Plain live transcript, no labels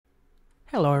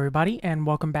Hello everybody, and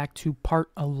welcome back to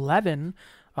part 11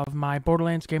 of my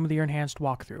Borderlands Game of the Year Enhanced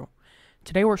walkthrough.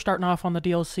 Today we're starting off on the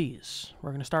DLCs. We're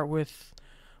going to start with,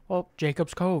 well,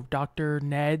 Jacob's Cove,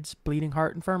 Dr.Ned's Bleeding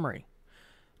Heart Infirmary.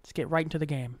 Let's get right into the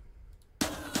game.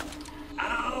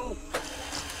 Ow!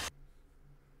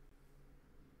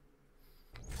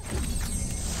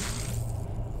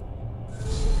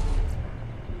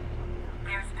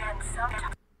 There's been some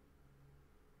time.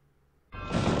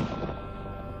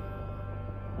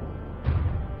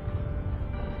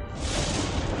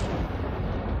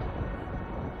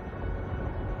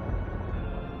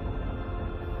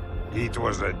 It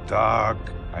was a dark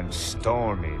and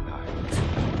stormy night.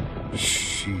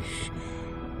 Sheesh.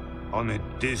 On a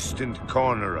distant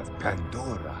corner of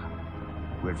Pandora,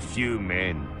 where few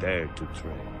men dared to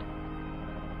tread.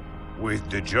 With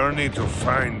the journey to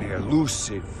find the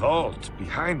elusive vault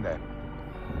behind them,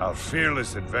 our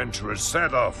fearless adventurers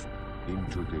set off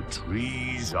into the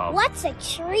trees of... What's a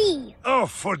tree? Oh,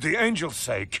 for the angel's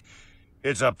sake!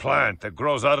 It's a plant that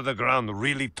grows out of the ground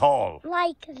really tall.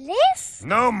 Like this?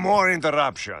 No more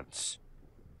interruptions.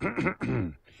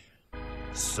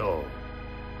 So,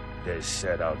 they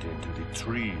set out into the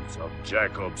trees of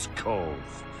Jacob's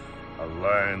Cove, a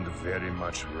land very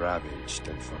much ravaged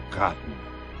and forgotten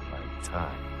by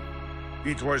time.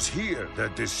 It was here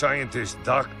that the scientist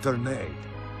Dr.Ned,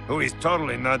 who is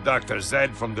totally not Dr.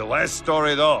 Zed from the last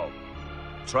story at all,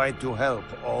 tried to help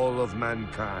all of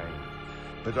mankind,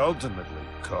 but ultimately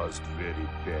caused very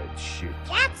bad shit.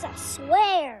 That's a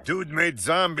swear. Dude made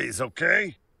zombies,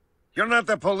 okay? You're not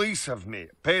the police of me.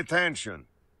 Pay attention.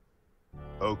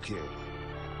 Okay.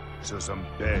 So some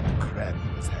bad crap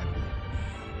was happening.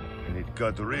 And it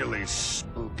got really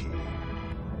spooky.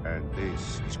 And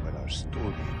this is when our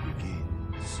story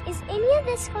begins. Is any of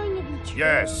this going to be true?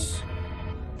 Yes.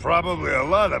 Probably a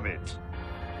lot of it.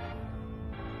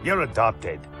 You're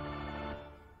adopted.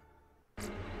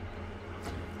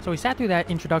 So we sat through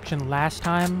that introduction last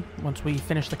time, once we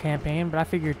finished the campaign, but I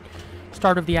figured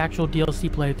start of the actual DLC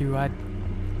playthrough, I'd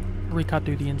recut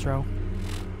through the intro.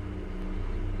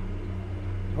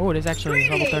 Oh, it is actually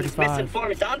level 35.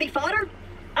 Misinformed zombie fodder?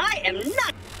 I am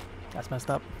not. That's messed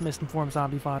up. Misinformed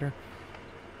zombie fodder.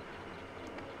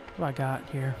 What do I got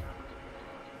here?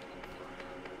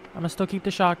 I'm gonna still keep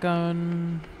the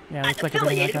shotgun. Yeah, looks like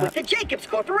everything I affiliated got. with the Jacobs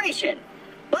Corporation,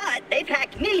 but they've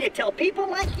hacked me to tell people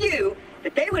like you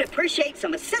that they would appreciate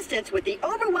some assistance with the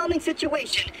overwhelming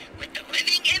situation with the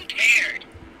living impaired.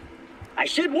 I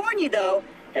should warn you, though,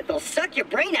 that they'll suck your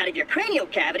brain out of your cranial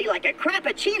cavity like a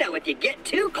crappuccino if you get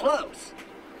too close.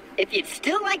 If you'd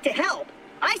still like to help,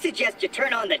 I suggest you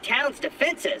turn on the town's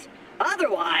defenses.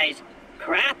 Otherwise,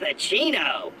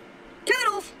 crappuccino.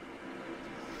 Toodles!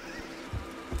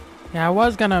 Yeah, I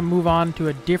was gonna move on to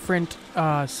a different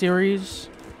series,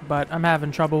 but I'm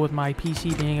having trouble with my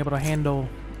PC being able to handle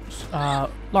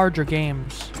larger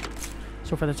games.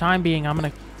 So for the time being, I'm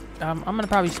gonna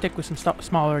probably stick with some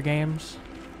smaller games,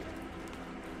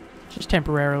 just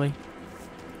temporarily.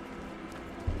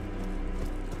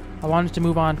 I wanted to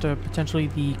move on to potentially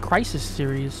the Crisis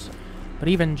series, but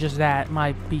even just that,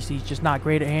 my PC's just not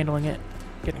great at handling it,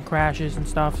 getting crashes and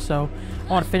stuff. So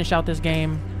I want to finish out this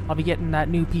game. I'll be getting that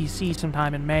new PC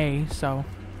sometime in May. So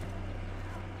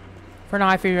for now,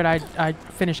 I figured I'd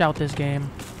finish out this game.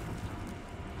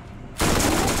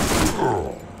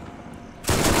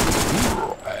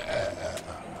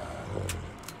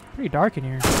 Pretty dark in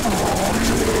here.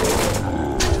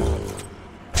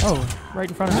 Oh, right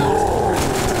in front of me.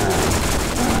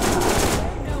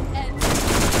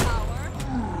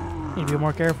 Need to be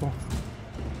more careful.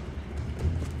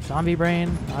 Zombie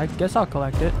brain. I guess I'll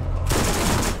collect it.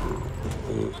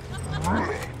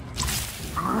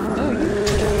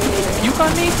 Puke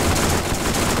on me?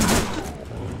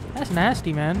 That's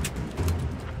nasty, man.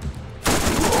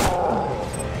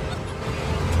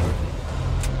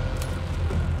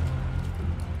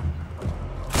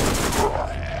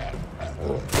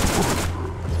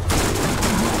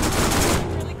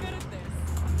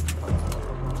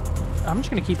 I'm just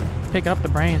gonna keep picking up the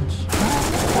brains.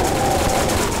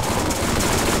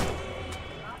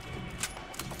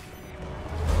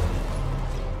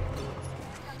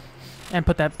 And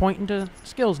put that point into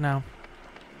skills now.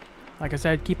 Like I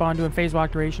said, keep on doing phase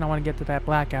walk duration. I want to get to that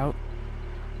blackout.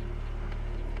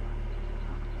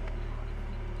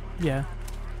 Yeah.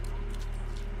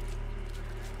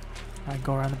 I can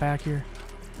go around the back here.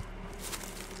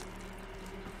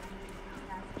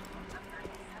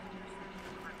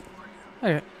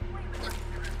 Okay.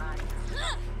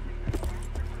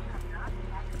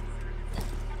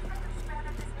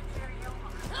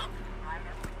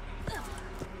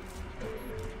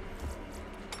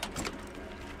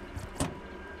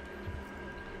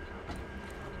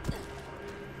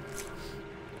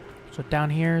 So down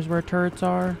here is where turrets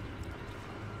are.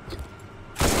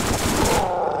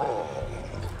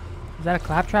 Is that a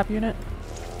claptrap unit?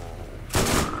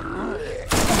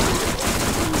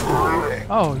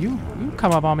 Oh, you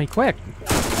come up on me quick.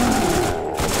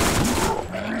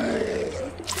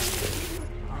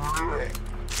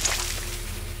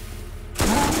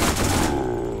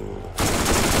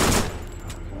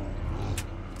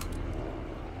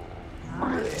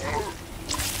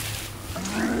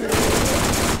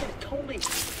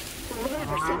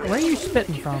 Where are you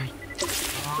spitting from?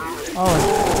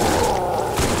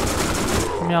 Oh,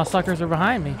 some of y'all suckers are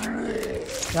behind me.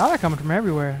 Y'all are coming from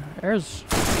everywhere. There's...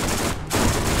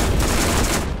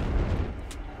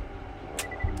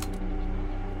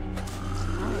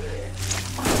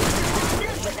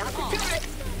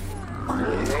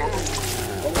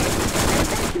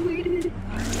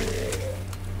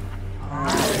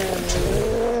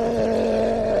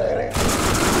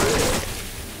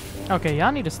 Okay,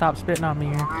 y'all need to stop spitting on me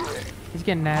here. It's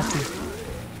getting nasty.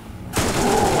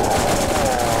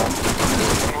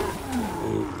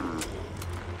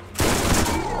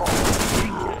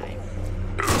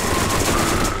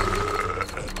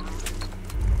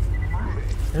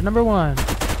 There's number one.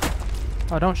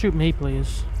 Oh, don't shoot me,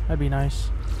 please. That'd be nice.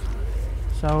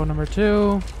 So, number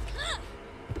two.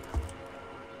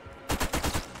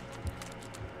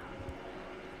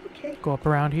 Go up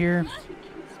around here.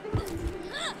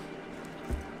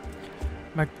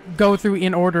 I'm gonna go through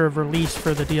in order of release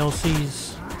for the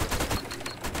DLCs.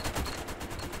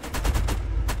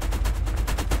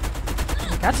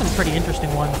 Got some pretty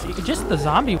interesting ones. Just the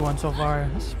zombie one so far.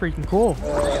 This is freaking cool.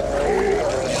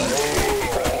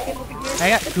 I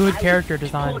got good character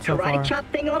design so far. Chop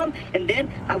thing on him, and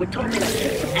then I would totally like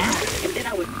kick some ass, and then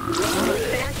I would run really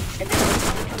fast, and then I would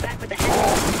probably come back with the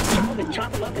head and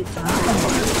chop him up and saw him.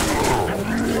 I would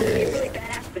totally be really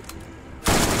badass, but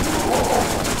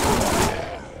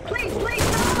please, no!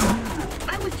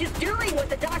 I was just doing what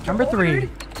the doctor Number three. ordered.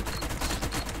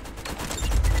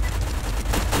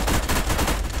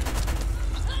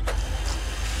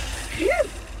 Phew!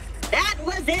 That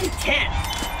was intense.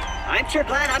 I'm sure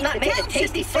glad I'm not made of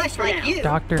tasty flesh like you.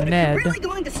 Dr.Ned.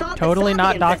 Totally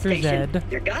not Dr. Zed.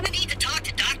 You're gonna need to talk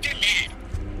to Dr. Ned.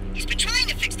 He's been trying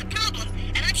to fix the problem,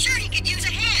 and I'm sure he could use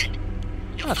a hand.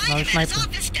 You'll find him at his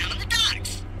office down on the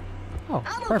docks. Oh,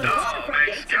 perfect.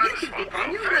 Let's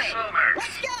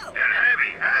go! They're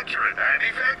heavy, accurate, and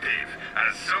effective.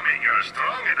 Assuming you're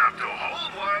strong enough to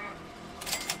hold one.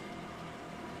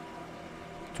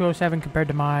 207 compared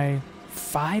to my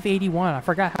 581. I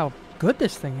forgot how good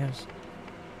this thing is.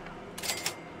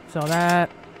 So that.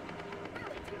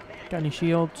 Got any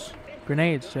shields?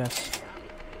 Grenades, yes.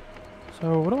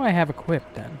 So what do I have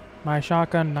equipped then? My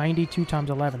shotgun 92 times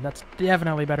 11. That's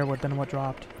definitely better than what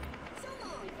dropped.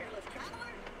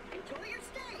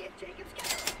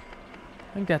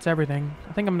 I think that's everything.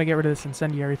 I think I'm gonna get rid of this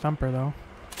incendiary thumper though.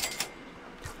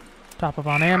 Top up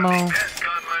on ammo.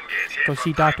 Go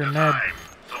see Dr. Ned.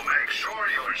 So make sure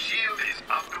your shield is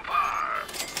up to par.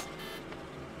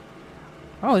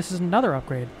 Oh, this is another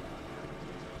upgrade.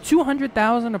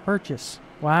 200,000 a purchase.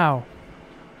 Wow.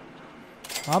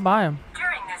 I'll buy them.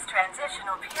 During this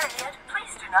transitional period,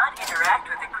 please do not interact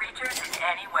with the creatures in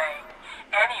any way.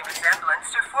 Any resemblance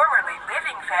to formerly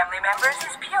living family members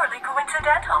is purely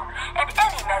coincidental, and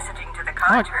any messaging to the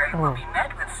contrary will be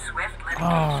met with swift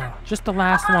litigation. Oh, just the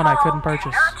last one I couldn't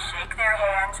purchase. Do not shake their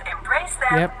hands, embrace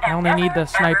them, Yep, I and only need the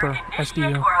never, sniper ever initiate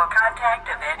SDU. oral contact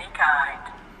of any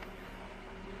kind.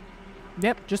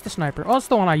 Yep, just the sniper. Oh, it's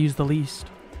the one I use the least.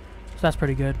 So that's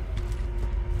pretty good.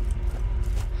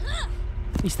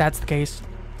 At least that's the case.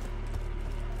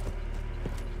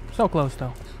 So close,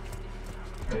 though.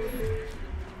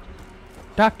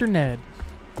 Dr. Ned.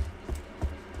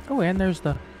 Oh, and there's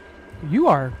the... You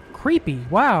are creepy.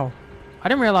 Wow. I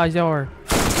didn't realize y'all were...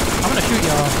 I'm gonna shoot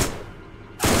y'all.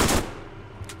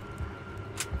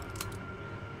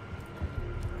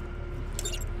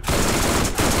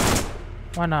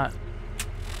 Why not?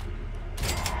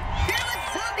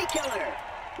 Fearless Zombie Killer!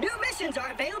 New missions are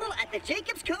available at the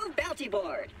Jacob's Cove Bounty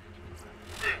Board.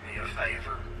 Do me a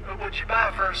favor. Would you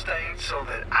buy first aid so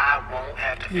that I won't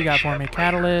have to You got for me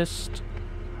catalyst.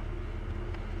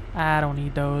 I don't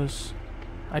need those.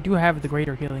 I do have the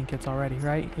greater healing kits already,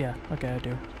 right? Yeah, okay, I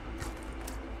do.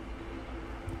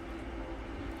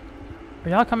 Are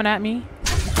y'all coming at me?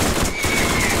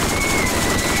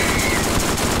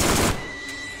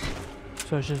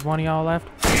 So it's just one of y'all left?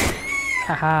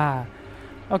 Haha.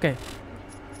 Okay.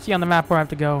 See on the map where I have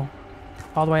to go.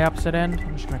 All the way opposite end.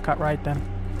 I'm just gonna cut right then.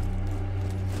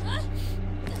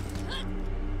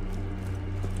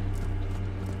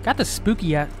 Got the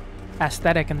spooky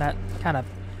aesthetic and that kind of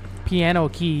piano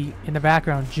key in the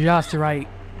background just right.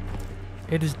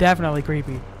 It is definitely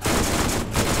creepy.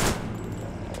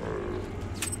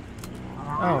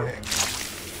 Oh.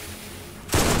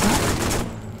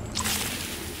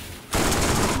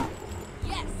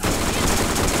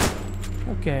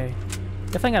 Okay.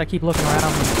 Definitely gotta keep looking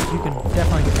around because you can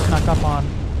definitely get snuck up on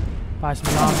by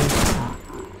some zombies.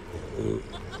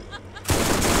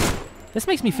 This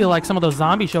makes me feel like some of those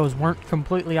zombie shows weren't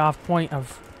completely off point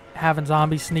of having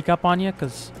zombies sneak up on you,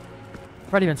 because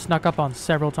I've already been snuck up on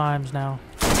several times now.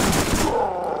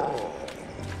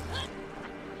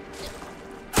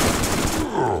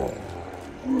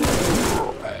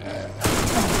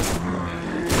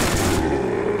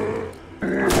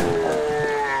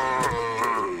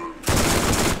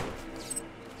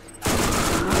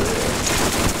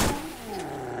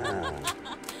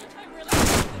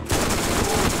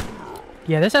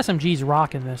 Yeah, this SMG's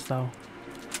rocking this, though.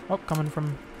 Oh, coming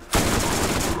from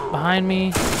behind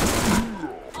me.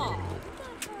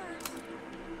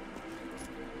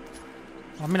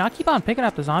 I mean, I'll keep on picking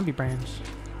up the zombie brains.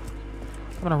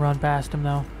 I'm gonna run past him,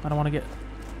 though. I don't want to get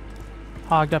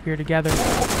hogged up here together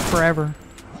forever.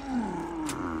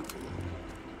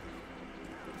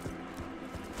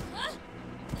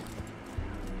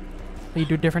 You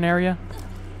do a different area?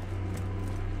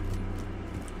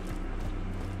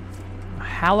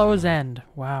 Hallow's End.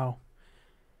 Wow.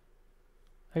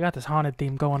 I got this haunted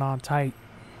theme going on tight.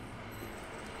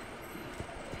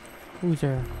 Who's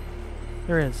there?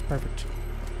 There is. Perfect.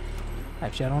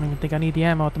 Actually, I don't even think I need the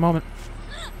ammo at the moment.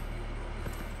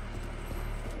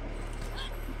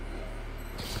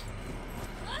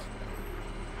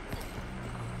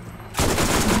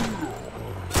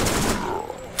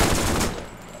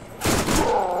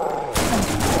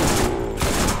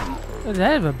 Does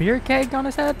that have a beer keg on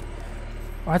his head?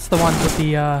 Oh, that's the one with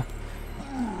the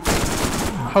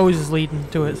hoses leading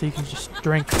to it so you can just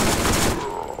drink.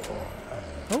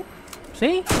 Oh,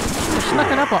 see? They're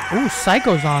snucking up on... Ooh,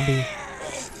 Psycho Zombie.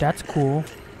 That's cool.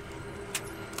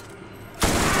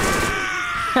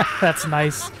 That's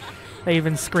nice. They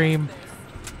even scream.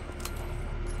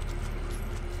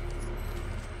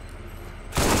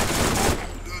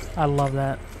 I love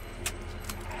that.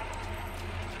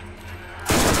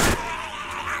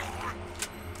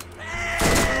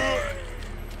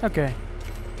 Okay.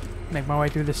 Make my way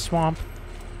through this swamp.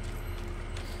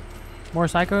 More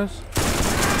psychos?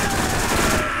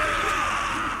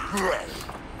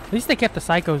 At least they kept the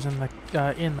psychos in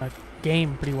the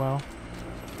game pretty well.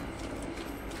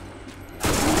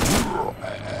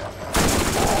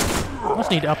 Must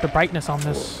need to up the brightness on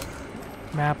this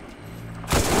map.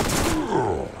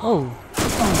 Oh.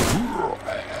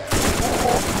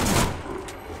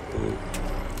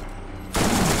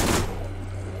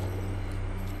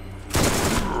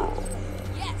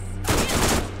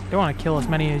 I want to kill as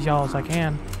many as y'all as I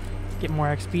can. Get more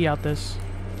XP out this.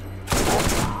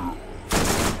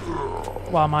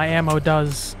 While my ammo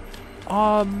does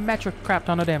metric crap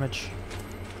ton of damage.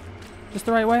 Just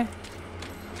the right way?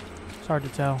 It's hard to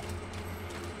tell.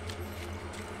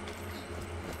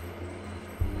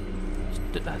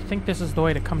 I think this is the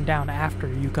way to come down after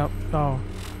you go. Oh.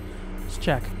 Let's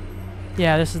check.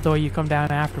 Yeah, this is the way you come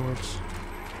down afterwards.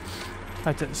 I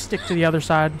have to stick to the other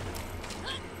side.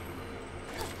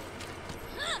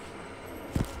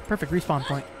 Perfect respawn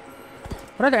point.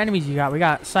 What other enemies you got? We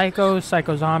got psychos,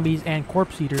 psycho zombies, and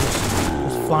corpse eaters.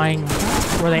 Just flying.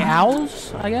 Were they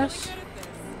owls? I guess.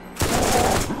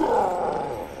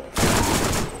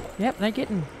 Yep, they're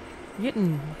getting.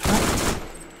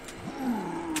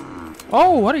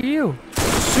 Oh, what are you?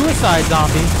 Suicide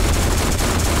zombie.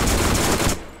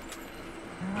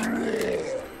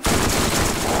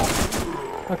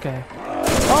 Okay.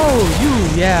 Oh, you,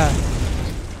 yeah.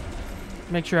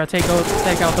 Make sure I take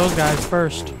out those guys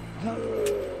first.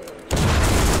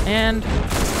 And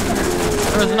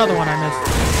there was another one I missed.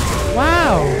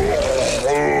 Wow!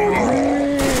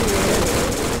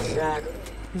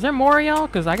 Is there more of y'all?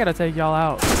 Because I gotta take y'all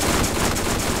out.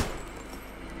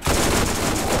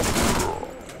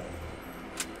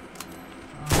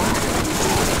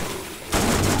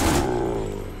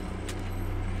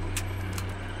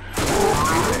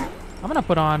 I'm gonna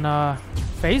put on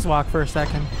phase walk for a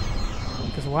second.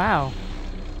 Because wow.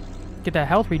 Get that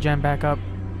health regen back up.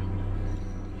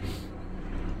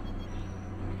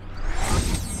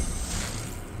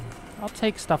 I'll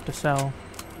take stuff to sell.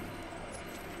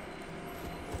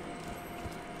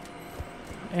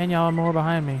 And y'all are more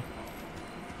behind me.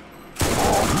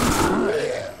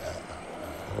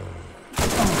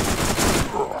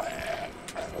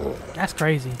 That's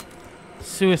crazy.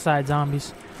 Suicide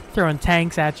zombies. throwing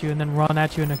tanks at you and then run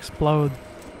at you and explode.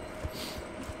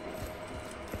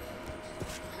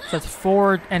 So that's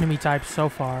 4 enemy types so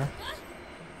far.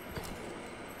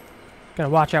 Gotta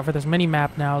watch out for this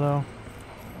mini-map now, though.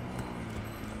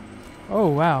 Oh,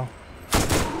 wow.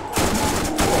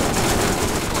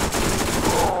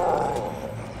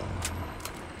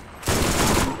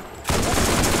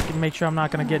 Can make sure I'm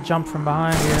not gonna get jumped from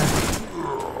behind here.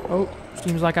 Oh,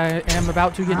 seems like I am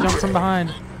about to get jumped from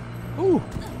behind. Ooh.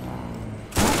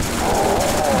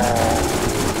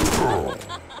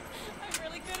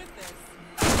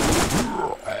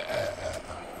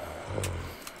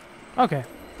 Okay.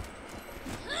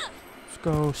 Let's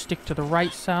go stick to the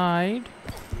right side.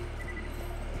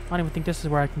 I don't even think this is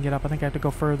where I can get up. I think I have to go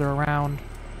further around.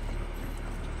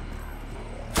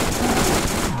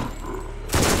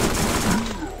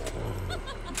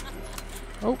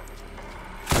 Oh.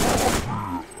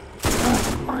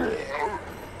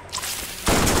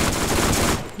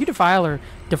 You Defiler.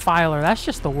 That's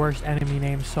just the worst enemy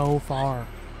name so far.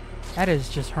 That is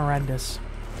just horrendous.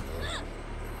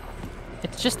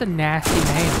 It's just a nasty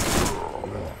name.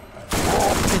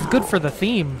 It's good for the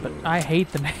theme, but I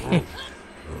hate the name.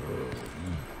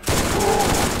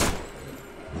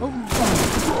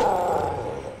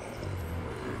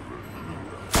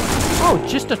 Oh,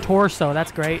 just a torso.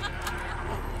 That's great.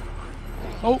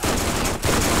 Oh.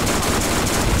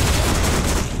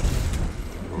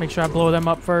 Make sure I blow them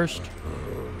up first.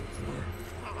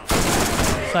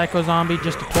 Psycho zombie,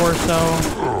 just a torso.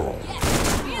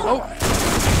 Oh.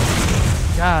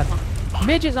 God.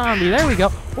 Midget zombie, there we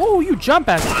go. Oh, you jump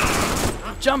at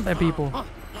people.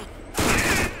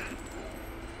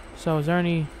 So is there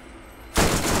any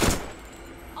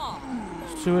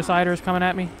suiciders coming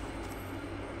at me?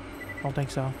 Don't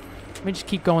think so. Let me just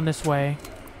keep going this way.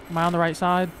 Am I on the right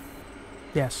side?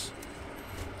 Yes.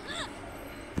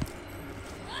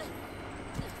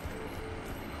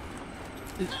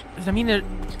 Does that mean that...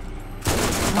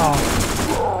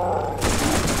 Oh.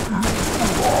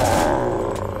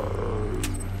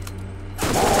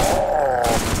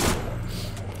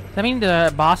 Does that mean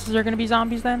the bosses are going to be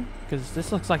zombies then? Because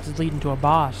this looks like it's leading to a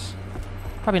boss.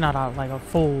 Probably not like a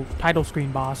full title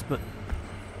screen boss, but...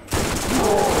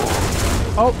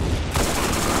 Oh!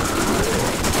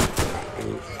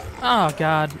 Oh,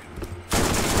 God.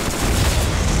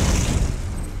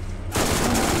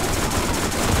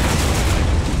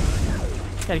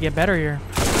 Gotta get better here.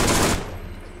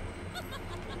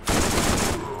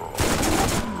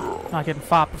 Not getting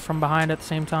fopped from behind at the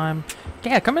same time.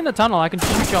 Yeah, come in the tunnel. I can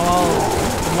shoot y'all all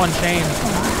in one chain.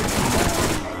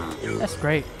 That's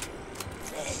great.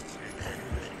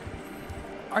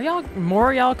 Are y'all...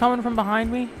 more of y'all coming from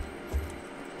behind me?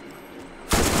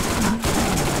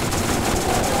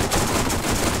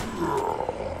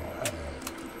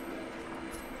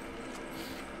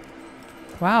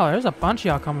 Wow, there's a bunch of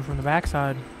y'all coming from the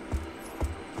backside.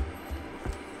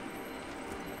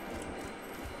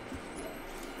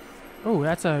 Oh,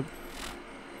 that's a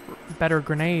better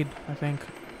grenade, I think.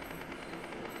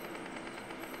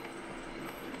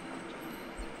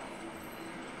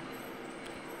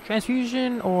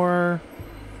 Transfusion or...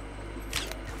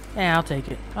 Yeah, I'll take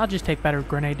it. I'll just take better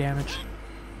grenade damage.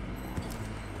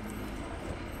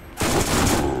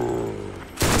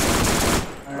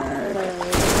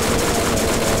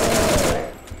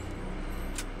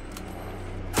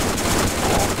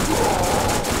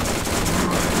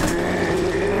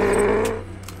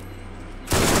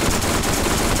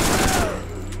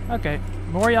 Okay,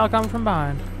 more y'all coming from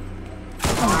behind.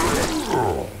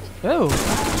 Ooh.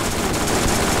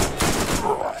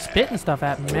 Spitting stuff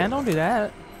at me, man. Don't do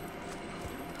that.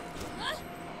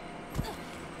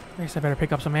 I guess I better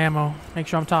pick up some ammo. Make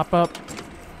sure I'm top up.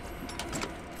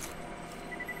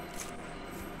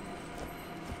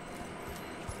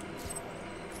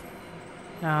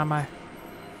 Nah, my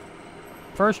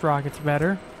first rocket's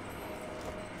better.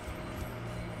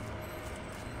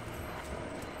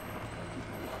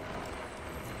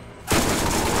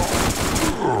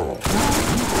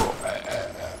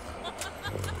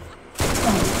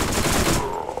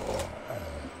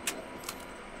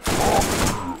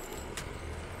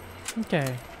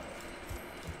 Okay.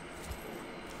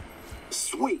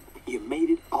 Sweet, you made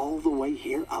it all the way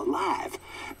here alive.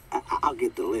 I'll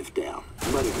get the lift down,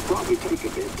 but it'll probably take a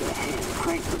bit to hand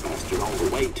crank the bastard all the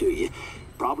way to you.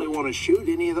 Probably want to shoot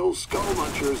any of those skull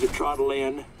munchers that trottle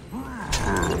in.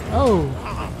 Oh.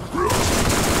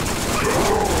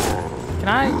 Can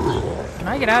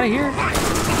I get out of here?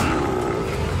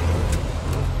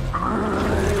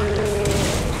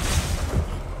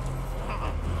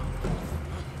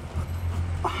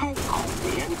 Hang on,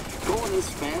 man. Going about as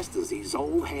fast as these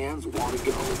old hands want to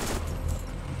go.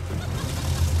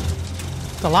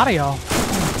 It's a lot of y'all.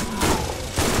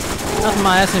 Nothing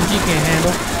my SMG can't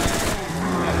handle.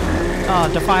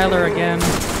 Defiler again.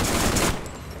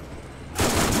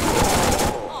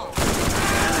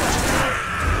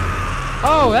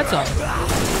 Oh, that's a...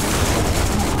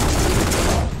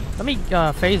 Let me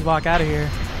phase walk out of here.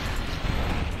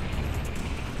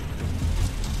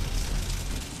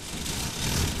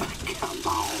 Come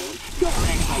on. Don't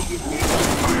act like you've never...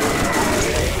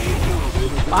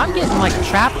 I'm getting like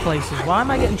trapped places. Why am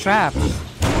I getting trapped? What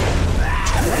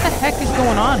the heck is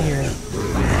going on here?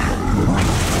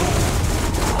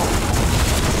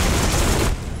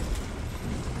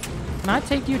 Can I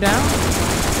take you down?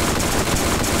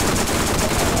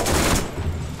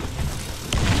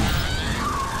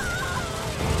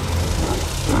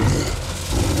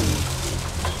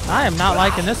 I am not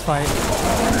liking this fight.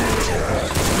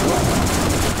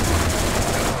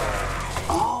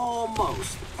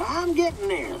 Almost. I'm getting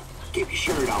there. Keep your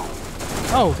shirt on.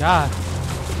 Oh god.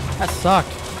 That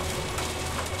sucked.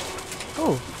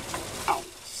 Oh. Oh,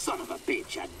 son of a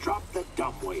bitch. I dropped the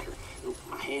dumbwaiter.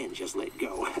 My hand just let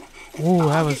go. Ooh,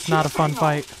 that was not a fun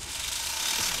fight.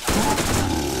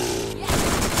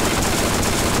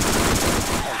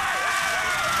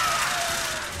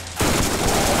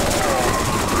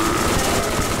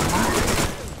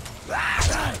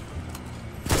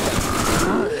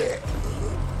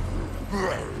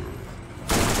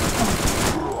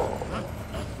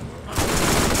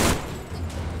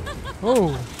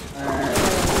 Oh.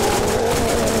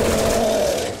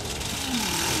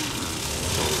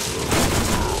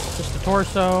 Just the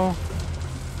torso.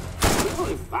 Well,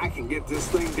 if I can get this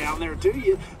thing down there to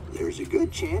you, there's a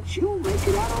good chance you'll make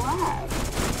it out alive.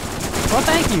 Well,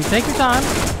 thank you. Take your time.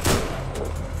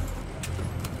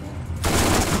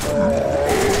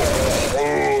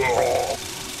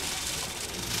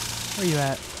 Where you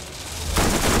at?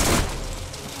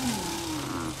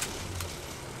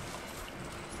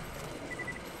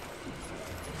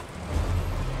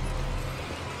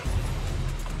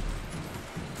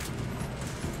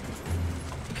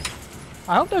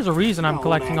 I hope there's a reason I'm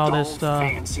collecting all this stuff.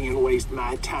 Fancy and waste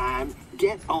my time.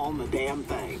 Get on the damn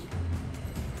thing.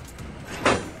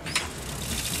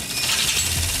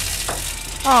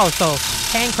 Oh, so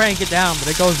hand crank it down, but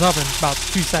it goes up in about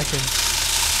 2 seconds.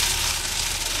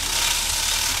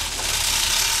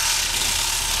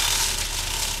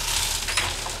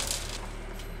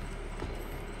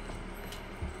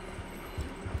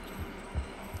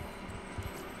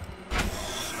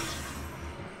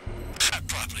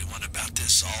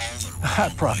 I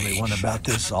probably went about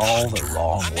this all the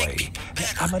wrong way.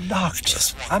 I'm a doctor.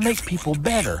 I make people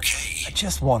better. I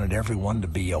just wanted everyone to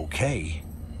be okay.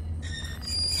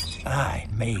 I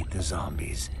made the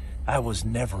zombies. I was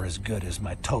never as good as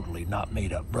my totally not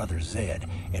made up brother Zed,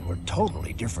 and we're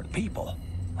totally different people.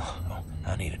 Oh,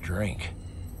 I need a drink.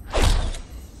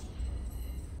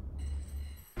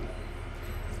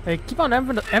 They keep on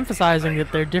emphasizing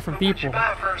that they're different Would you people.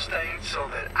 buy first aid so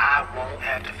that I won't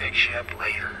have to fix you up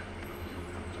later?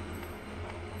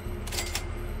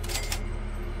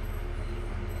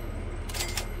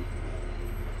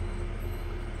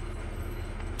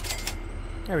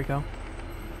 There we go.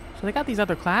 So they got these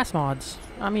other class mods.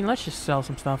 I mean, let's just sell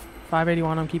some stuff.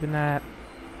 581, I'm keeping that.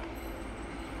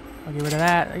 I'll get rid of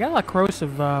that. I got a lot of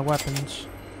corrosive weapons.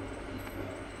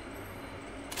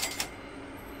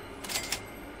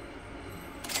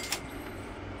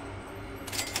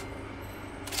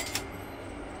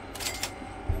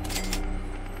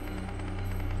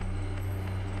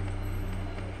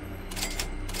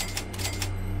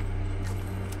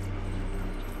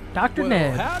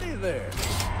 Dr.Ned. Howdy there.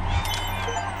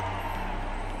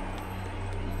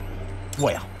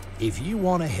 Well, if you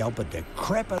want to help a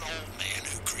decrepit old man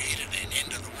who created an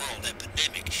end-of-the-world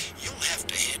epidemic, you'll have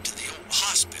to head to the old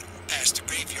hospital past the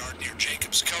graveyard near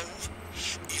Jacob's Cove.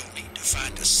 You'll need to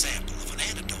find a sample of an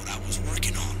antidote I was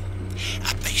working on.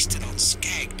 I based it on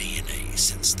skag DNA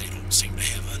since they don't seem to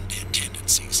have undead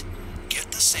tendencies.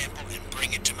 Get the sample and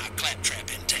bring it to my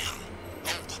claptrap in town.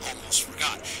 Oh, almost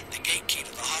forgot. The gate key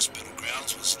to the hospital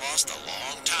grounds was lost a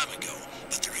long time ago,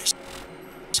 but there is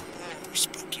some more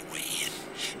spooky way in.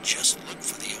 Just look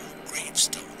for the old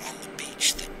gravestone on the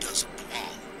beach that doesn't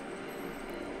belong.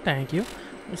 Thank you.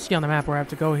 Let's see on the map where I have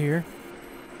to go here.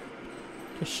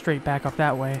 Just straight back up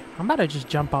that way. I'm about to just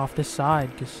jump off this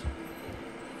side, because...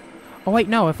 Oh, wait,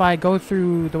 no. If I go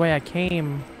through the way I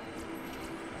came,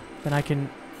 then I can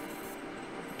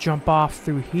jump off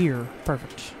through here.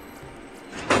 Perfect.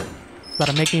 It's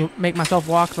about to make myself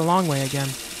walk the long way again.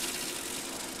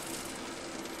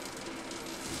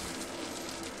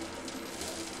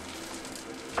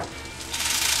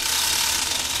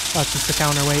 Oh, it's just the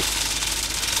counterweight.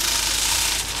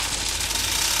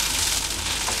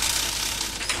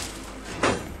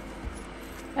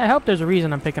 I hope there's a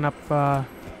reason I'm picking up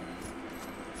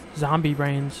zombie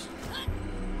brains.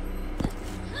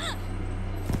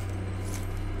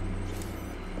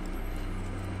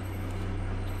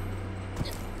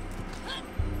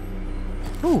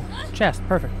 Ooh, chest,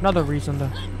 perfect. Another reason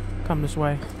to come this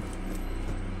way.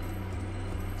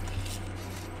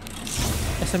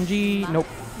 SMG, nope.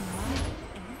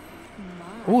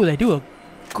 Ooh, they do a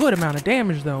good amount of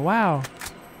damage though, wow.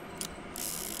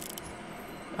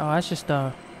 Oh, that's just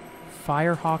a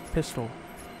Firehawk pistol.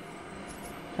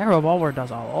 That revolver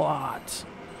does a lot.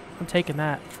 I'm taking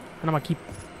that. And I'm gonna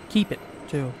keep it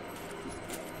too.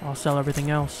 I'll sell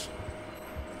everything else.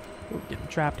 Ooh, getting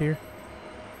trapped here.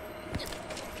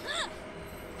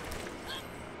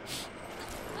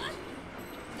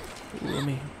 Ooh, let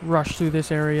me rush through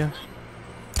this area.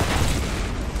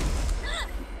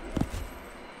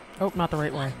 Oh, not the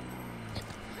right way.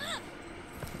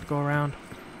 Let's go around.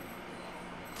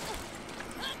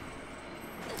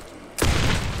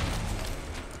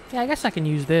 Yeah, I guess I can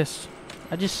use this.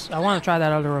 I want to try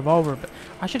that other revolver, but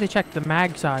I should have checked the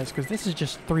mag size, because this is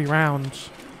just 3 rounds.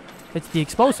 It's the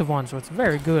explosive one, so it's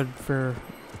very good for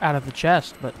out of the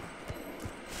chest, but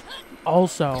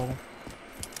also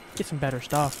get some better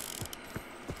stuff.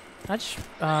 I just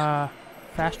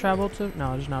fast travel to?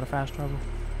 No, there's not a fast travel.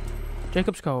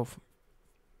 Jacob's Cove.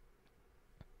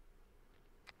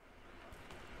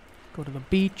 Go to the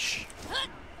beach.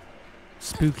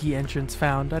 Spooky entrance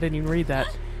found. I didn't even read that.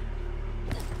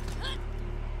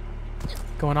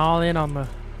 Going all in on the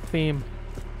theme.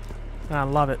 And I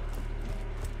love it.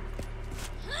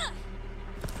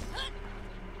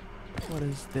 What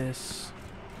is this?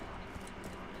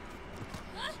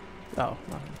 Oh,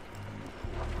 nothing.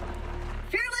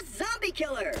 Fearless Zombie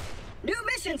Killer! New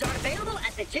missions are available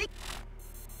at the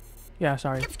Yeah,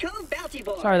 sorry. Jacob's Cove Bounty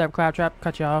Board. Sorry that Claptrap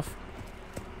cut you off.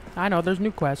 I know, there's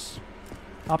new quests.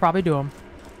 I'll probably do them.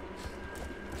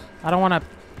 I don't want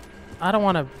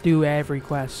to do every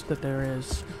quest that there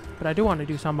is, but I do want to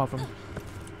do some of them.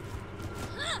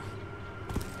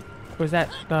 Was that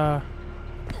the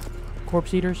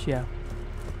corpse eaters? Yeah.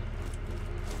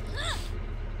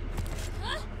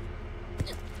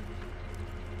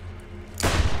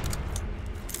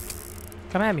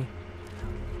 Come at me.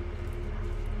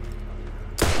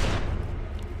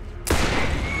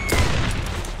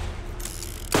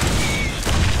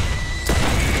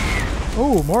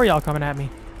 Ooh, more y'all coming at me.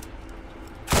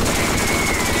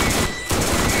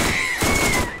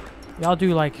 Y'all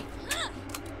do like...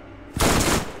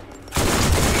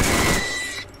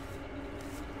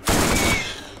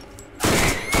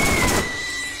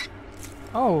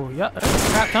 Oh, yeah, there's a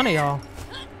crap ton of y'all.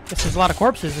 Guess there's a lot of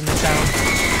corpses in this town.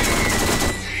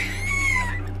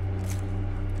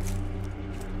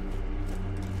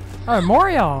 Oh, more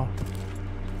y'all.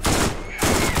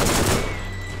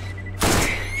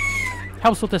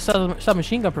 Helps with the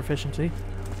submachine gun proficiency.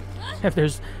 If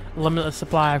there's a limitless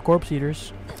supply of corpse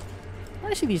eaters.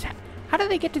 I see these. How do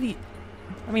they get to the...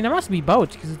 I mean, there must be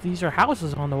boats, because these are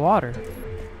houses on the water.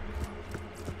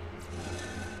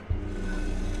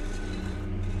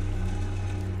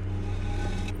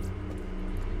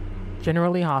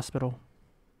 Generally hospital.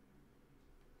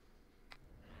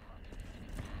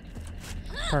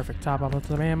 Perfect. Top up with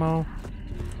some ammo.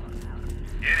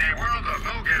 In a world of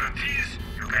no guarantees,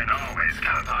 you can always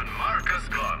count on Marcus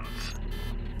guns.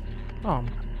 Oh, I'm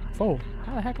full.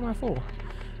 How the heck am I full?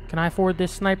 Can I afford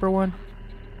this sniper one?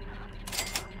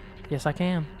 Yes, I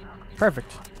can.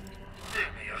 Perfect. Do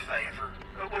me a favor.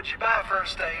 Would you buy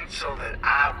first aid so that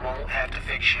I won't have to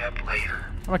fix you up later?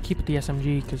 I'm gonna keep it the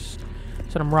SMG because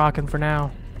that's what I'm rocking for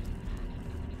now.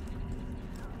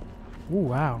 Ooh,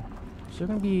 wow. Is there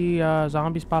gonna be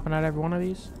zombies popping out every one of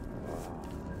these?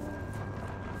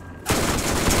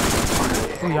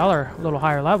 Ooh, y'all are a little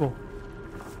higher level.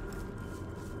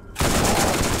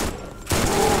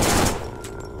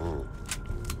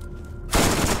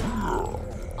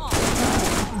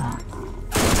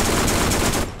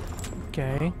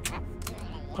 Okay.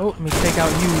 Oh, let me take out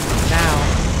you now.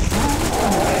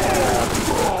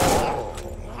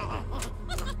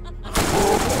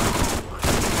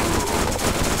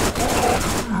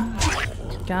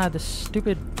 God, this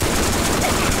stupid...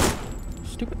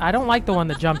 I don't like the one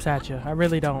that jumps at you. I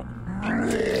really don't.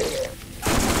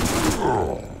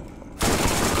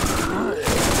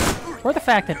 Or the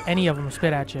fact that any of them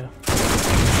spit at you.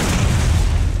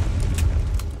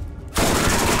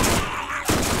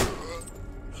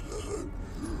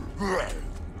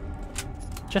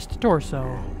 Just a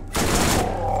torso.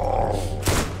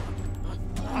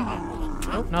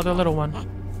 Oh. Another little one.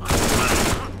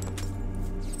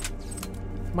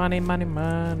 Money, money,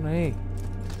 money.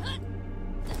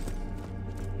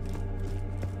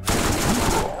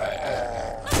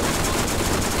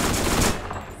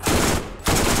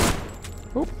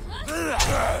 Oop.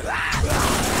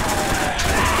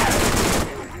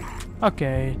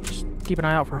 Okay, just keep an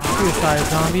eye out for suicide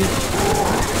zombies.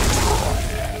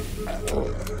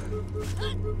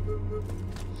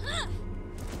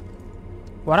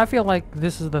 What I feel like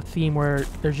this is the theme where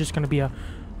there's just gonna be a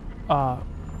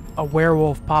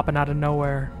werewolf popping out of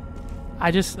nowhere.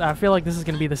 I feel like this is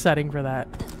gonna be the setting for that.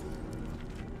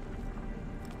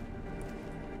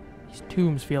 These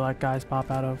tombs feel like guys pop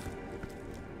out of.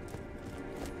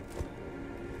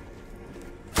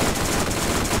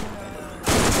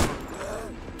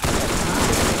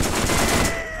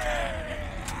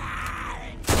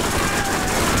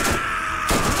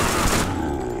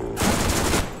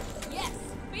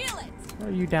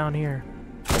 You down here.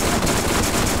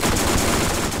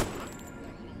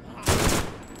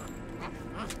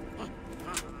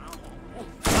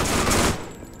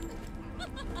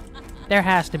 There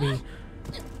has to be.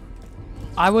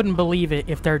 I wouldn't believe it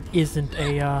if there isn't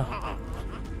a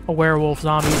werewolf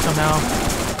zombie somehow.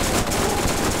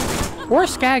 Or a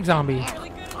skag zombie.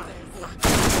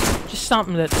 Just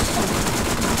something that's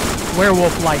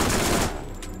werewolf-like.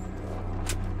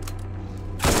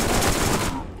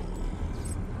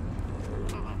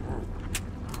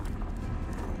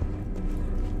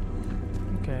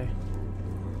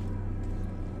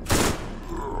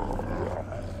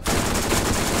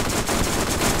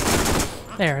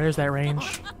 There's that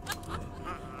range.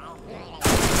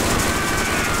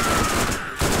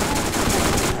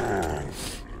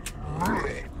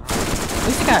 At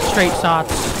least I got straight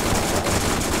shots.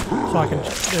 So I can...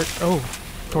 oh,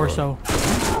 torso.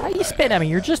 Why are you spitting at me?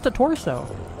 You're just a torso.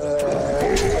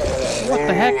 What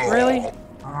the heck, really?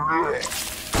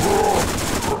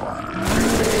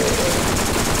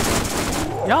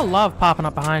 Y'all love popping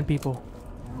up behind people.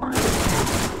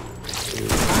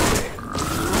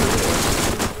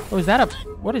 Oh, is that a...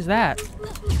 what is that?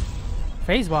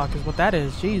 Phase walk is what that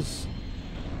is. Jeez.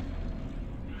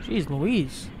 Jeez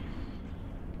Louise.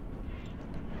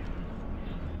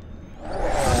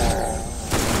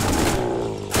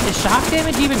 Is shock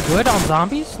damage even good on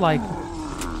zombies? Like...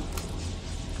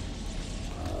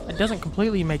 it doesn't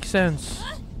completely make sense.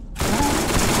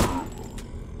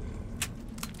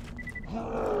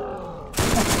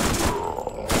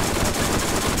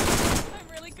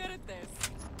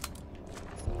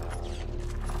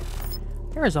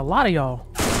 There's a lot of y'all.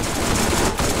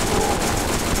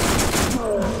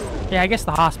 Yeah, I guess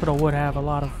the hospital would have a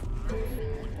lot of...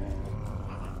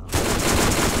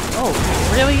 oh,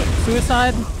 really?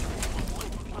 Suicide?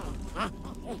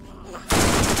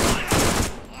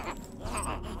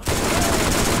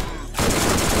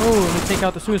 Oh, let me take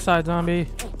out the suicide zombie.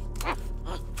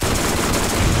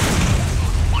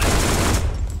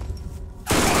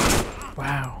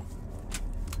 Wow.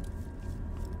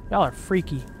 Y'all are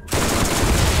freaky.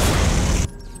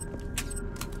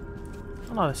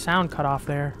 Oh, the sound cut off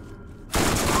there.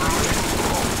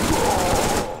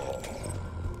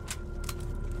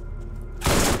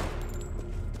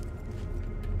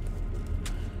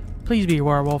 Please be a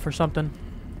werewolf or something.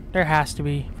 There has to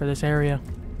be for this area.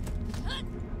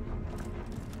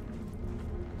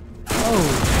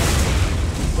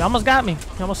 Oh. You almost got me.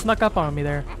 You almost snuck up on me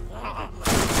there.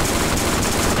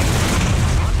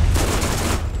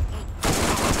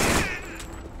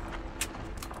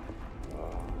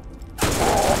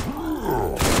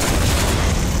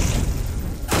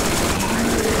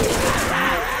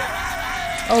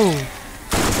 Oh.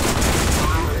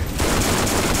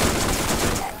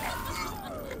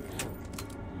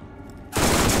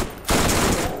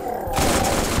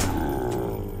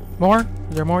 More?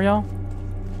 Is there more, y'all?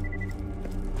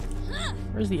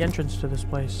 Where's the entrance to this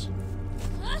place?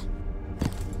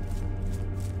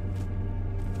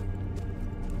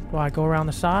 Do I go around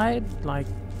the side? Like...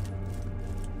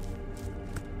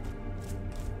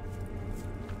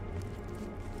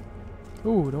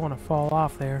 ooh, don't want to fall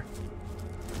off there.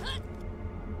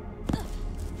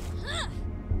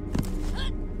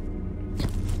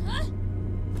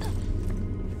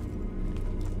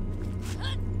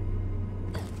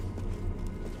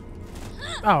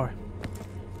 Oh,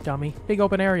 dummy. Big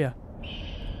open area.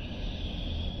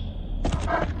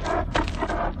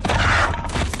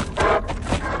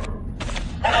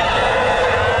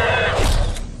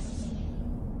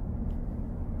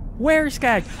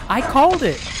 Wereskag! I called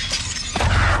it!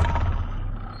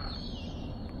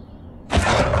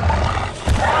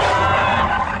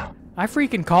 I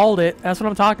freaking called it. That's what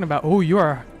I'm talking about. Oh, you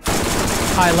are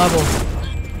high level.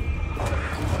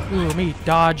 Ooh, let me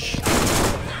dodge.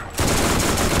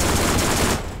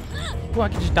 Ooh, I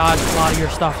can just dodge a lot of your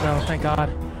stuff though, thank God.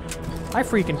 I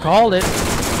freaking called it.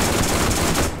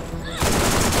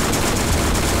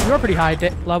 You're pretty high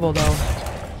level though.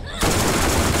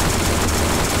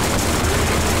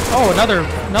 Oh,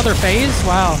 another phase?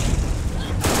 Wow.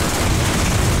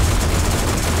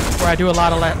 Where I do a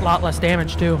lot less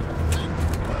damage too.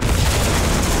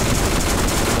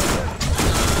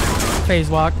 Phase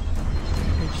walk.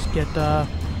 Let me just get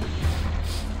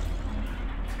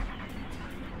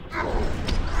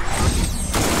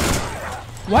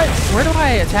What? Where do I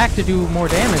attack to do more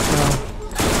damage though?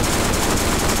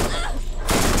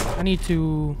 I need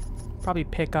to probably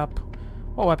pick up.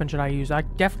 What weapon should I use? I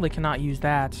definitely cannot use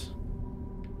that.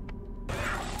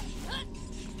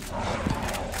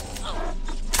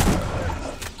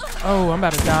 Oh, I'm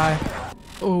about to die.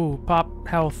 Oh, pop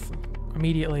health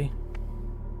immediately.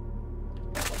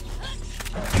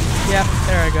 Yep,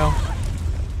 there I go.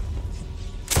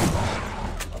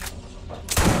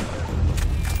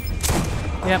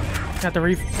 Yep, have to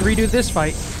redo this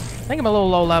fight. I think I'm a little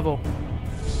low level.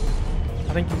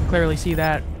 I think you can clearly see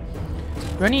that.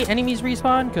 Do any enemies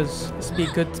respawn? Because this would be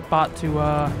a good spot to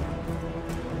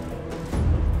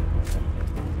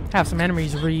have some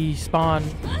enemies respawn,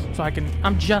 so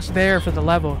I'm just there for the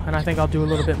level, and I think I'll do a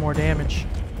little bit more damage.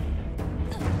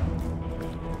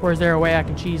 Or is there a way I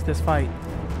can cheese this fight?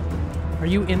 Are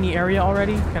you in the area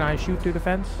already? Can I shoot through the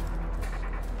fence?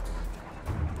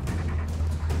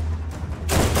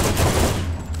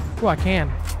 Oh, I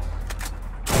can.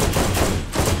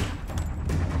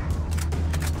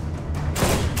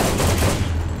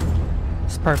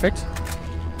 It's perfect.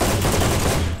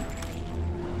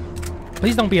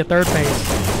 Please don't be a third phase,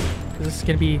 because this is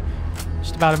going to be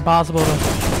just about impossible to...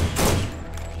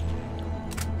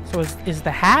 So is the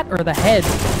hat or the head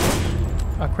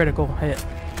a critical hit?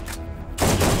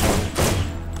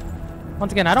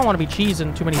 Once again, I don't want to be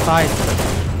cheesing too many fights,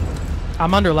 but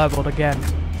I'm under-leveled again.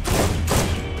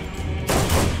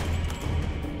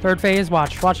 Third phase?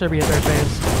 Watch there be a third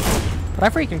phase. But I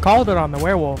freaking called it on the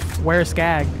werewolf.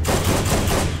 Wereskag.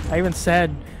 I even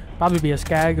said probably be a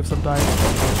skag of some type.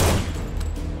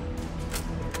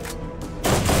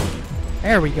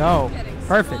 There we go.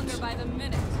 Perfect.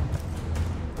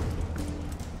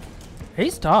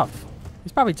 He's tough.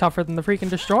 He's probably tougher than the freaking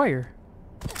destroyer.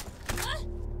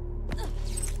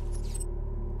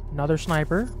 Another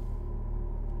sniper.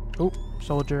 Oop,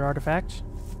 soldier artifact.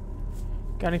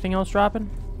 Got anything else dropping?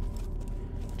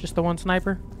 Just the one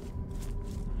sniper.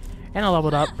 And I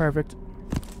leveled up. Perfect.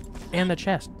 And the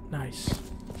chest. Nice.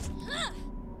 Let's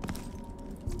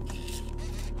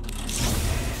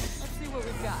see what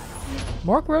we've got.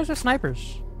 More corrosive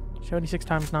snipers. 76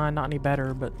 times 9, not any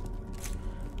better, but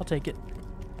I'll take it.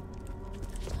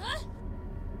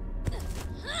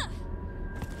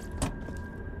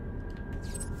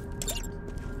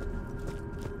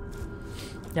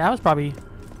 Yeah, that was probably...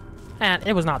 And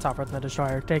it was not tougher than the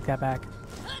destroyer. Take that back.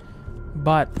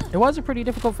 But it was a pretty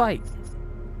difficult fight.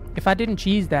 If I didn't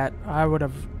cheese that, I would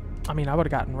have... I mean, I would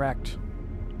have gotten wrecked.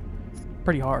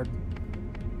 Pretty hard.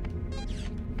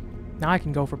 Now I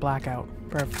can go for blackout.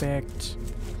 Perfect.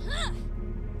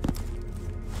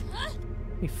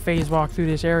 Let me phase walk through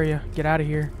this area. Get out of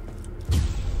here.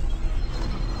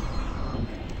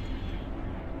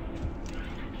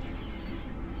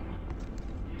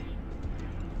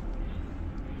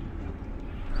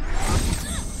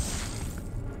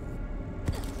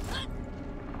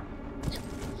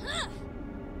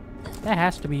 That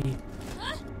has to be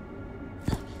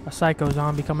a psycho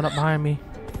zombie coming up behind me.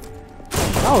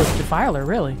 Oh, it's Defiler,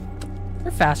 really?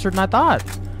 They're faster than I thought.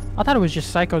 I thought it was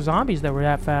just psycho zombies that were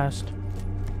that fast.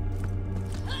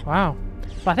 Wow.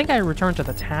 But I think I returned to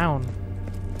the town.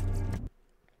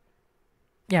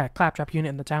 Yeah, claptrap unit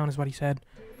in the town is what he said.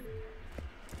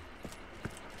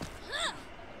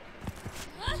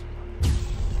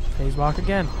 Phase walk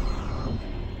again.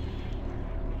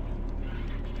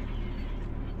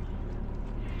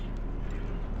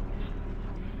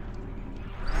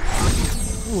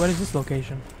 Ooh, what is this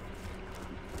location?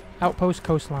 Outpost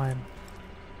coastline.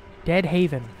 Dead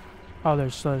Haven. Oh,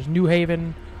 there's New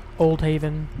Haven, Old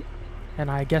Haven,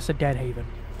 and I guess a Dead Haven.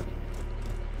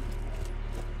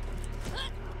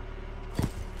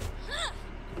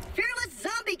 Fearless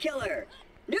Zombie Killer!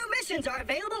 New missions are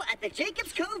available at the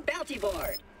Jacob's Cove bounty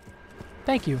board.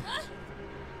 Thank you.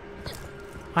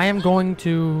 I am going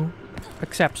to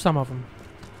accept some of them.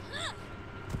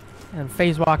 And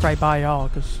phase walk right by y'all,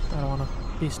 because I don't want to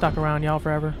be stuck around y'all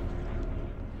forever.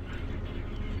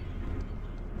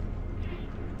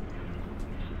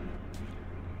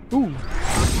 Ooh,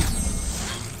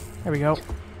 There we go.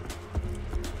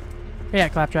 Yeah,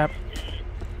 Claptrap.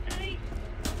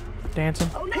 Dancing.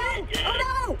 Oh no! Oh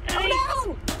no! Oh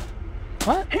no!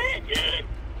 What?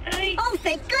 Oh,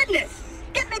 thank goodness!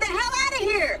 Get me the hell out of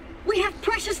here! We have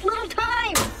precious little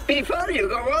time! Before you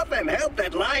go off and help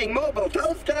that lying mobile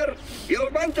toaster, you'll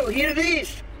want to hear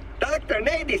this.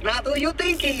 Dr.Ned is not who you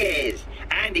think he is.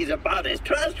 And he's about as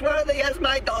trustworthy as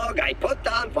my dog I put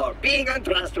down for being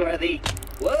untrustworthy.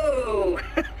 Whoa!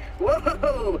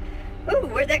 Whoa! Ooh,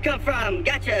 where'd that come from?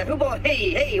 Gotcha! Oh boy,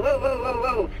 hey, whoa, whoa, whoa,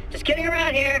 whoa. Just kidding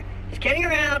around here. Just kidding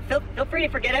around. Feel free to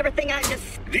forget everything I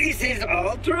just... This is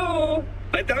all true.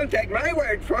 But don't take my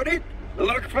word for it.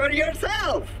 Look for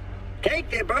yourself. Take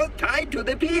the boat tied to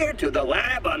the pier to the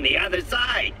lab on the other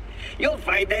side. You'll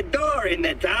find a door in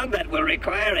the town that will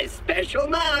require a special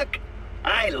knock.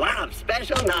 I love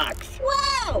special knocks.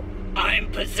 Wow!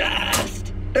 I'm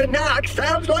possessed. The knock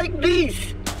sounds like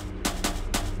this.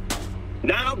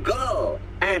 Now go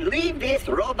and leave this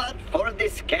robot for the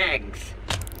skags.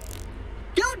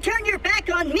 Don't turn your back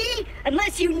on me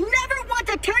unless you never want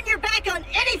to turn your back on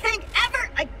anything ever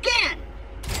again!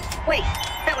 Wait,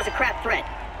 that was a crap threat.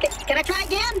 Can I try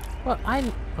again? Well,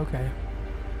 okay.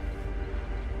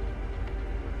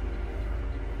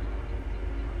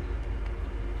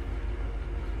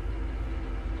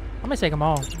 I'm gonna take them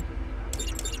all.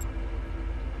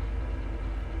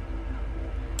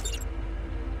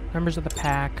 Members of the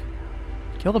pack.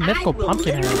 Kill the mythical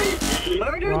pumpkin head.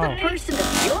 Murder the person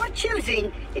of your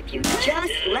choosing if you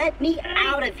just let me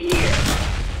out of here.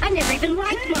 I never even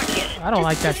liked Marcus. I don't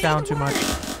like that sound too much.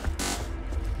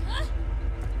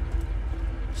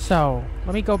 So,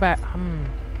 let me go back.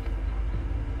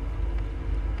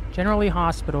 Generally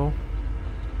hospital.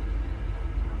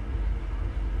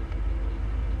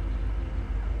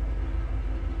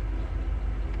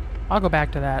 I'll go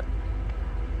back to that.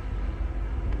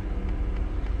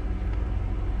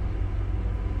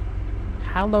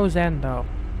 Hallow's End, though.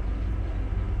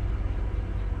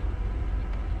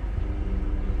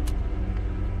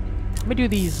 Let me do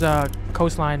these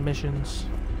coastline missions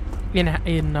in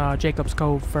Jacob's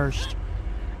Cove first,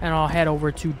 and I'll head over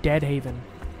to Deadhaven.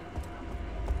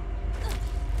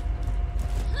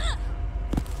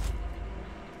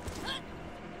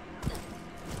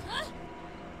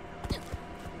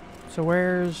 So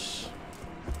where's...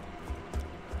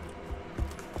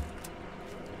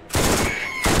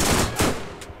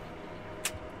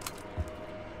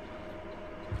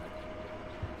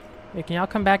 Hey, can y'all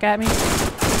come back at me?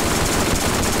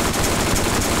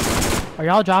 Are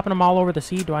y'all dropping them all over the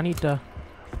sea? Do I need to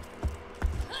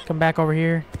come back over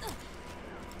here?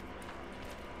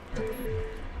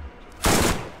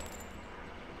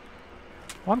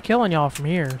 Well, I'm killing y'all from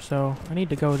here, so I need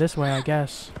to go this way, I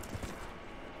guess.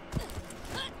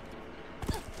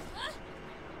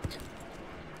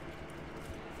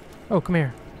 Oh, come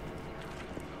here.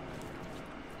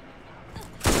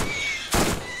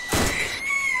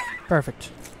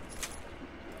 Perfect.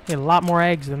 Need a lot more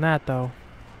eggs than that, though.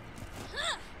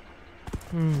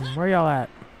 Where y'all at?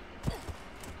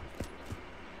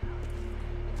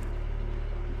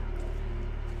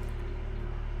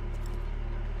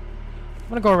 I'm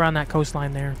gonna go around that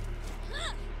coastline there.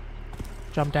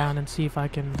 Jump down and see if I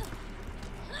can...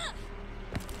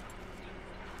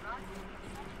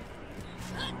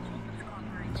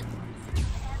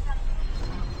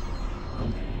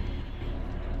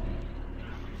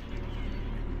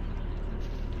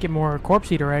 get more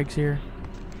corpse eater eggs here.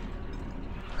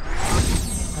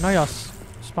 I know y'all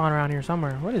spawn around here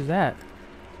somewhere. What is that?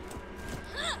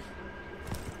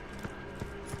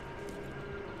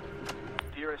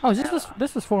 Oh,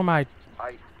 this was for my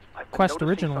quest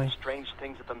originally. Some strange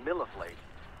things at the mill of late.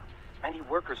 Many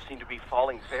workers seem to be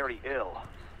falling very ill.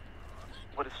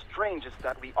 What is strange is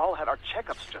that we all had our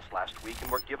checkups just last week and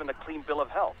were given a clean bill of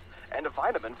health and a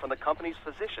vitamin from the company's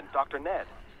physician, Dr.Ned.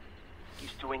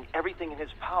 He's doing everything in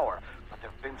his power, but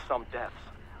there have been some deaths.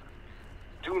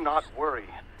 Do not worry.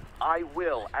 I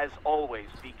will, as always,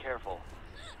 be careful.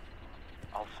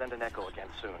 I'll send an echo again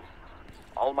soon.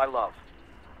 All my love,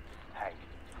 Hank.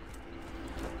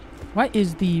 What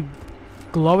is the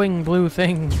glowing blue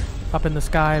thing up in the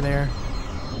sky there?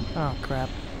 Oh, crap.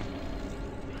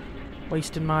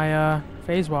 Wasting my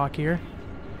phase walk here.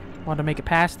 Wanted to make it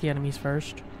past the enemies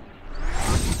first.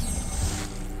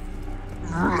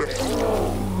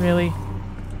 Really?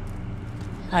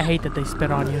 I hate that they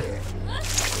spit on you.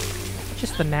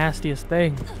 Just the nastiest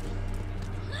thing.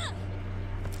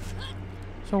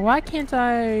 So why can't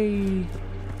I...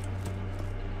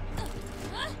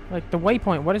 Like, the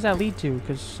waypoint, what does that lead to?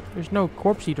 Because there's no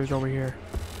corpse eaters over here.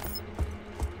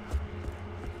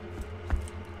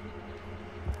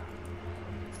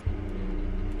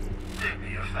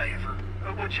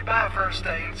 But would you buy first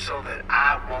aid so that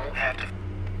I won't have to...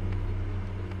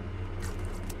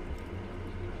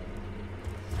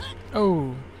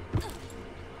 Oh.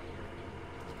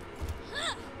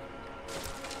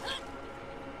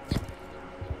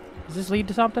 Does this lead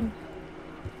to something?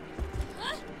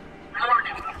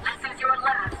 Warning, this is your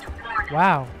last warning.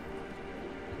 Wow.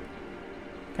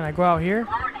 Can I go out here?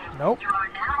 Warning, Nope. you are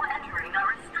now entering a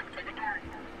restricted area.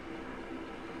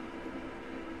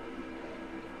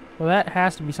 Well, that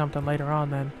has to be something later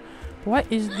on then. What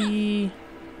is the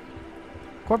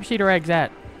corpse eater eggs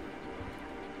at?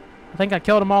 I think I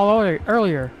killed them all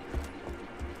earlier.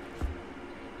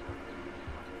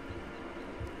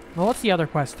 Well, what's the other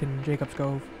quest in Jacob's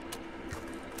Cove?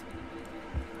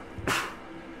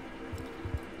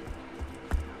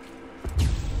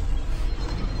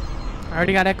 I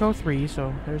already got Echo 3,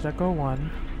 so there's Echo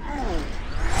 1.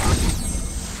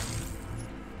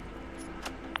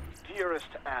 Dearest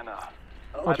Anna,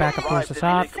 We're back up towards the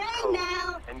top.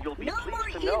 and you'll be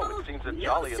pleased to know it seems a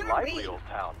jolly and lively old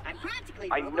town.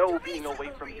 I know being away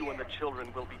from you and the children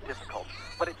will be difficult,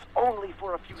 but it's only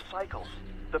for a few cycles.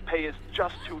 The pay is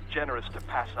just too generous to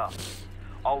pass up.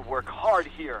 I'll work hard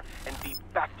here and be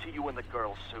back to you and the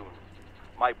girls soon.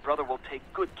 My brother will take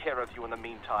good care of you in the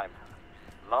meantime.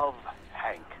 Love,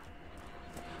 Hank.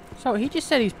 So he just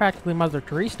said he's practically Mother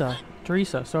Teresa.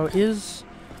 So is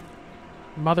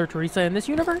Mother Teresa in this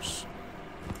universe?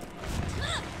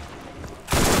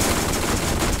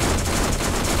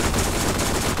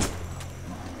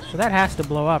 So that has to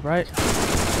blow up, right?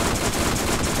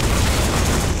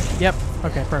 Yep.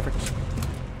 Okay, perfect.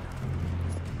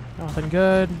 Nothing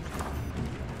good.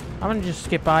 I'm gonna just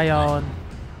skip by y'all and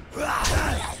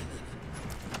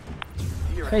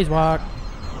phase walk.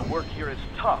 The work here is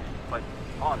tough, but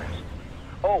honest.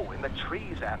 Oh, and the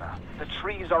trees, Anna. The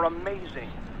trees are amazing.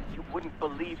 You wouldn't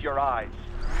believe your eyes.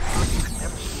 You've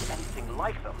never seen anything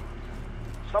like them.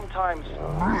 Sometimes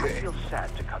I feel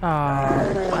sad to cut them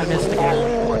down. I missed again.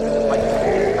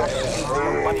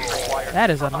 That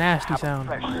is a nasty sound.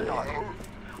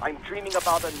 I'm dreaming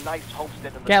about a nice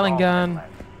homestead in the Gatling gun.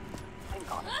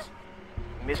 Think on it.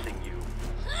 Missing you,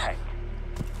 Hank.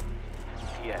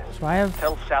 Yes. So I have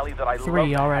Tell Sally that I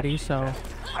 3 love already, that, so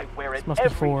I wear it must be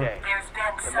every 4. day. There's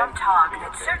been some talk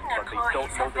that certain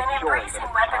employees have been embracing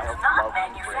weapons not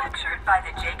manufactured by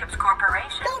the Jacobs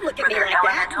Corporation Don't look at for me their like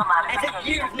that. elemental As if modifications.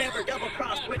 you've never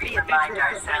double-crossed with We the remind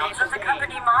adventurers for ourselves of financial the gain.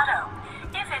 company motto.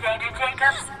 If it ain't a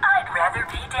Jacobs, I'd rather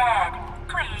be dead.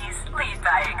 Please, lead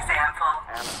by example.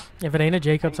 If it ain't a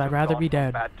Jacobs, I'd rather be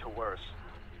dead. Bad to worse.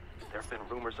 There've been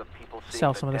rumors of people seeing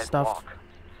Sell the some of this dead stuff. walk.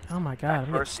 Oh my god, At I'm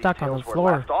getting first, stuck these on the tales were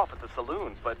floor. laughed off at the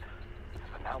saloon, but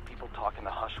now people talk in the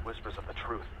hushed whispers of the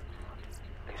truth.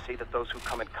 They say that those who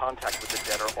come in contact with the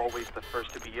dead are always the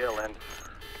first to be ill and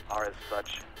are, as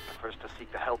such, the first to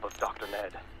seek the help of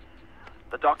Dr.Ned.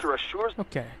 The doctor assures...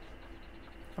 Okay.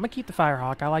 I'm gonna keep the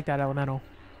Firehawk. I like that elemental.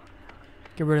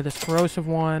 Get rid of this corrosive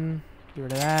one. Get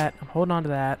rid of that. I'm holding on to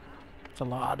that. It's a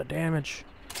lot of damage.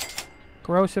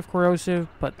 Corrosive,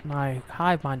 but my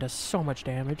hive mind does so much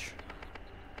damage.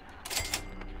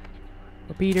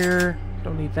 Repeater.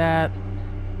 Don't need that.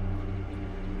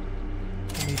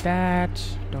 Don't need that.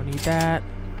 Don't need that.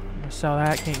 I'm gonna sell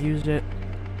that. Can't use it.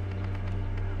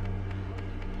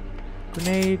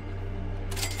 Grenade.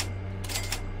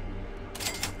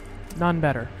 None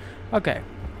better. Okay.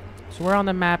 So where on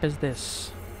the map is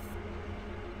this?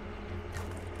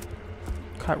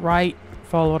 Cut right.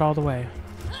 Follow it all the way.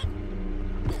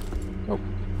 Oh.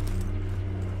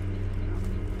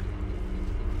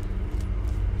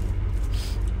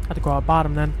 Have to go out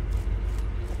bottom then.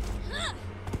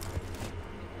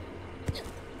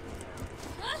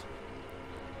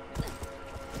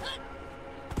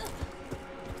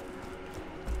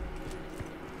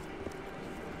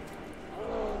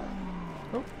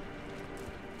 Oh.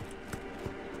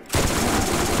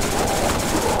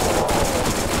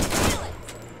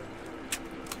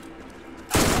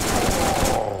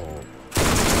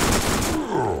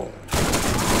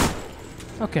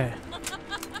 Okay.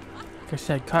 Like I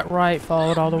said, cut right,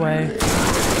 follow it all the way.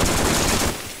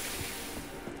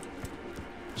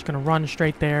 Just gonna run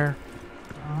straight there.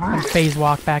 And phase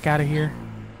walk back out of here.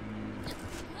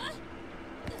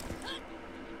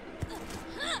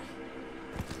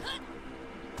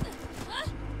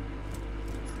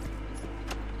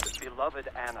 Beloved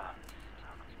Anna,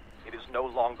 it is no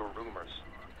longer rumors.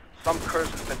 Some curse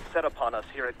has been set upon us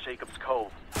here at Jacob's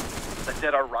Cove. The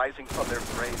dead are rising from their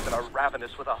graves and are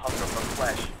ravenous with a hunger for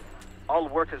flesh. All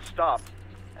work has stopped,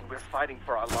 and we're fighting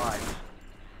for our lives.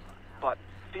 But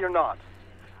fear not.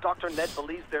 Dr. Ned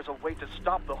believes there's a way to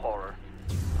stop the horror.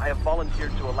 I have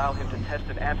volunteered to allow him to test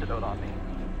an antidote on me.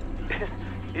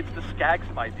 It's the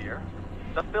Skags, my dear.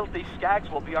 The filthy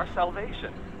Skags will be our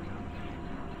salvation.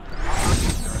 There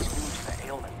is immune to the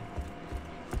ailment.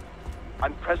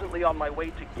 I'm presently on my way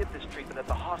to get this treatment at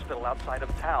the hospital outside of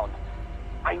town.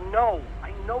 I know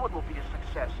it will be a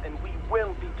success, and we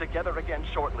will be together again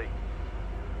shortly.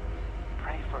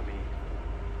 Pray for me,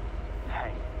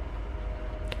 Hank.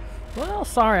 Well,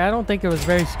 sorry, I don't think it was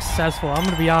very successful. I'm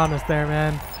gonna be honest there,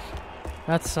 man.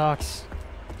 That sucks.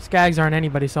 Skags aren't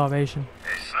anybody's salvation.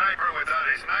 A sniper without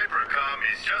a sniper comm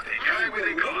is just a guy with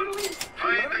a gun.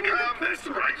 Find the comm that's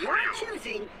right for you.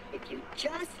 Choosing if you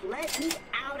just let me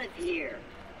out of here.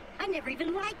 I never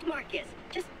even liked Marcus.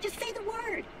 Just say the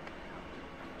word.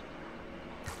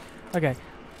 Okay.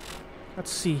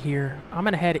 Let's see here. I'm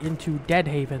gonna head into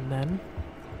Deadhaven then.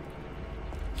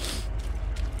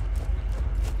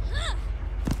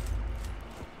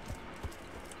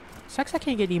 Sucks I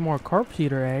can't get any more corpse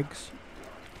eater eggs.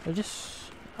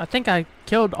 I think I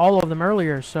killed all of them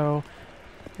earlier, so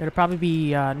it'll probably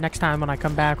be next time when I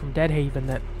come back from Deadhaven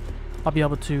that I'll be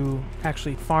able to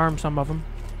actually farm some of them.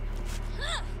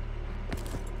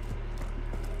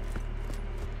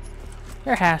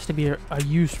 There has to be a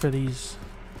use for these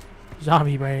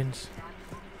zombie brains.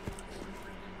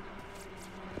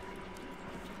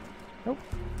 Nope.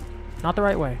 Not the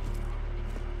right way.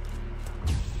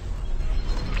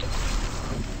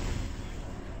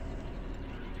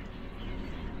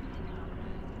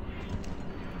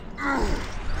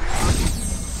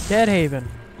 Deadhaven.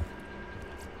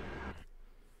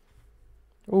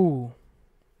 Ooh.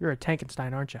 You're a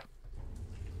Tankenstein, aren't you?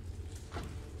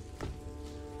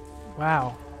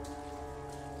 Wow.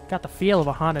 Got the feel of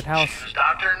a haunted house. Choose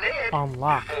Dr. Ned on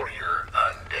lock. before you're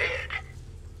undead.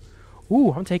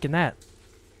 Ooh, I'm taking that.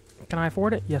 Can I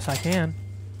afford it? Yes, I can.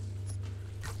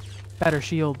 Better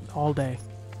shield all day.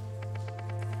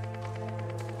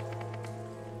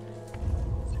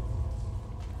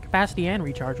 Capacity and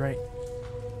recharge rate.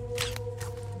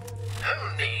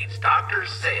 Who needs Dr.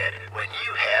 Zed when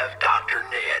you have Dr.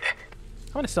 Ned?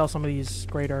 I'm gonna sell some of these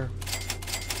greater.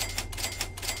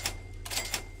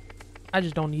 I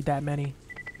just don't need that many.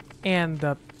 And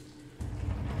the...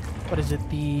 What is it?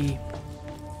 The...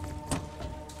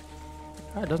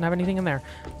 Oh, it doesn't have anything in there.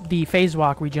 The phase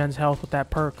walk regens health with that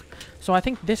perk. So I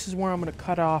think this is where I'm going to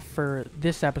cut off for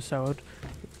this episode.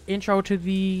 Intro to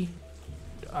the...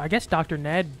 I guess Dr.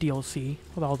 Ned DLC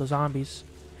with all the zombies.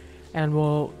 And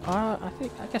we'll... I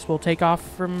guess we'll take off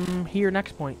from here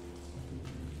next point.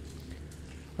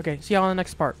 Okay, see y'all in the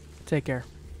next part. Take care.